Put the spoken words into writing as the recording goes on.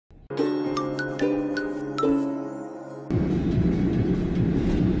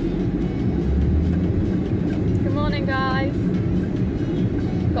morning, guys.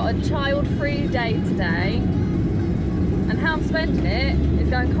 Got a child-free day today, and how I'm spending it is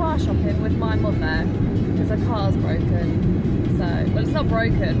going car shopping with my mother because her car's broken. So, well, it's not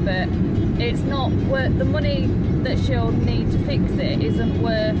broken, but it's not worth the money that she'll need to fix it. Isn't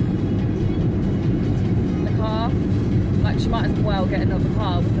worth the car. Like, she might as well get another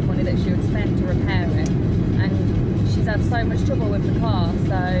car with the money that she would spend to repair it. And she's had so much trouble with the car,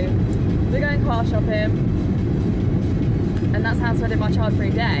 so we're going car shopping. And that's how I spent my child-free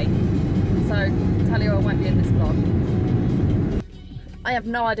day. So, Talia won't be in this vlog. I have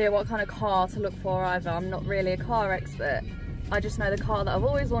no idea what kind of car to look for either. I'm not really a car expert. I just know the car that I've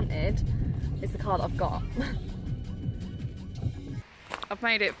always wanted is the car that I've got. I've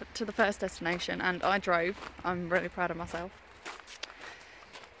made it to the first destination and I drove. I'm really proud of myself.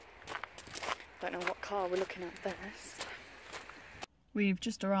 Don't know what car we're looking at first. We've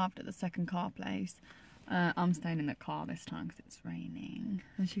just arrived at the second car place. I'm staying in the car this time because it's raining,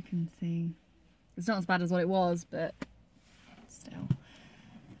 as you can see. It's not as bad as what it was, but still.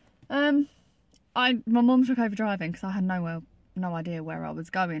 My mum took over driving because I had no idea where I was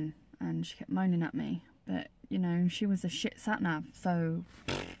going, and she kept moaning at me. But you know, she was a shit sat nav, so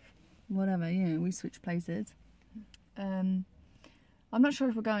whatever. You know, we switched places. I'm not sure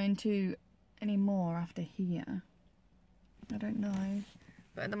if we're going to any more after here. I don't know.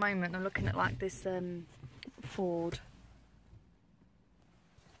 But at the moment, I'm looking at like this Ford,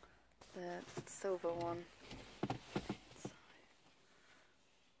 the silver one.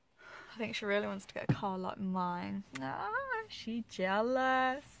 I think she really wants to get a car like mine. Ah, she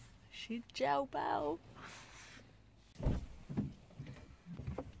jealous. She jelbell.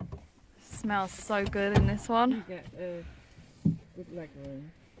 Smells so good in this one. You get good leg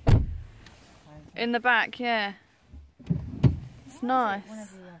room. In the back, yeah. It's nice.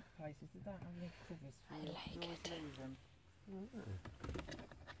 Whenever we have places, they don't have any covers for you. I like it.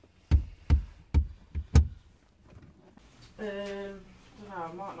 I don't know, I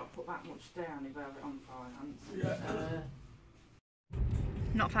might not put that much down if I have it on finance. Yeah.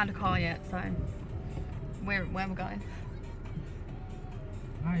 Not found a car yet, so where we're going?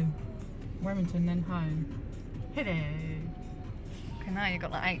 Home. Warrington, then home. Hello. Okay, now you've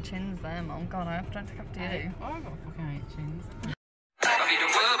got like 8 chins there, Mum. God, I don't think I have to you. I've got fucking 8 chins. I'll be the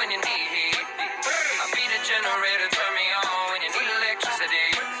wood when you need heat. I'll be the generator, turn me on when you need electricity.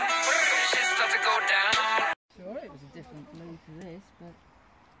 Shit start to go down. Sure, it was a different blue to this, but...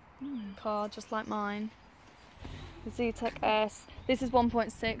 Car just like mine. The Zetec S. This is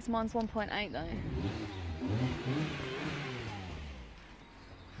 1.6, mine's 1.8 though.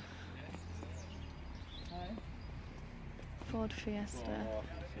 Ford Fiesta.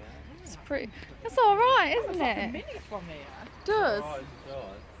 It's pretty. It's all right, isn't it? It's like a mini from here. It does.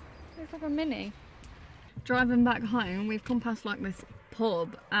 It's like a mini. Driving back home, we've come past like this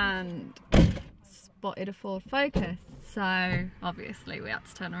pub and spotted a Ford Focus. So obviously we had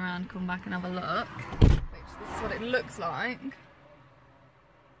to turn around, come back and have a look. Which this is what it looks like.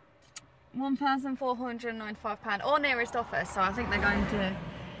 £1,495 or nearest office. So I think they're going to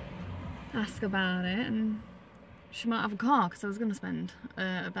ask about it, and she might have a car because I was going to spend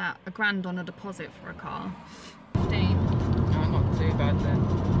about £1,000 on a deposit for a car. 15. No, not too bad then.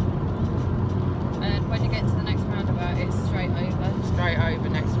 And when you get to the next roundabout, it's straight over. Straight over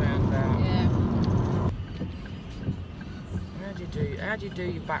next roundabout. Yeah. How do you do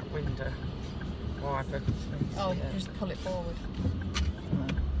your back window? Wiper. Oh, just pull it forward.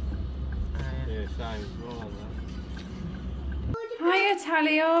 Yeah, same as well. Hiya,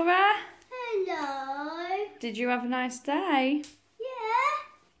 Taliora. Hello. Did you have a nice day?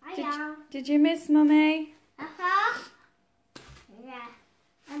 Yeah. Did you miss Mummy? Uh-huh. Yeah.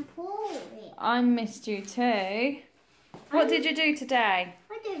 I'm poorly. I missed you too. What did you do today?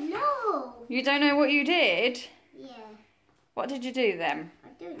 I don't know. You don't know what you did? Yeah. What did you do then? I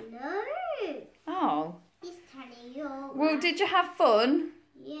don't know. Oh. It's Taliora. Well, did you have fun?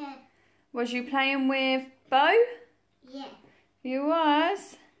 Yeah. Was you playing with Bo? Yeah. You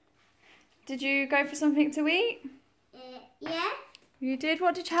was? Did you go for something to eat? Yeah. You did?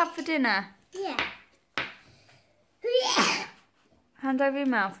 What did you have for dinner? Yeah. Hand over your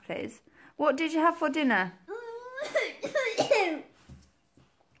mouth, please. What did you have for dinner?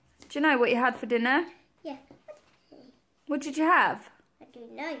 Do you know what you had for dinner? Yeah. What did you have? I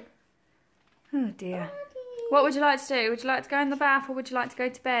don't know. Oh dear. What would you like to do? Would you like to go in the bath or would you like to go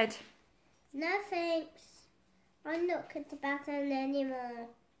to bed? No thanks. I'm not going to bathroom anymore.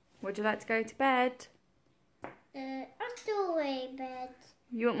 Would you like to go to bed? I'm still in bed.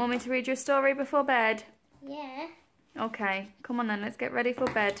 You want Mummy to read you a story before bed? Yeah. Okay, come on then, let's get ready for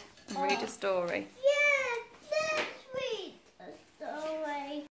bed and read a story. Yeah.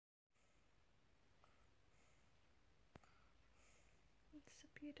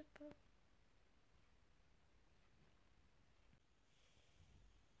 beautiful.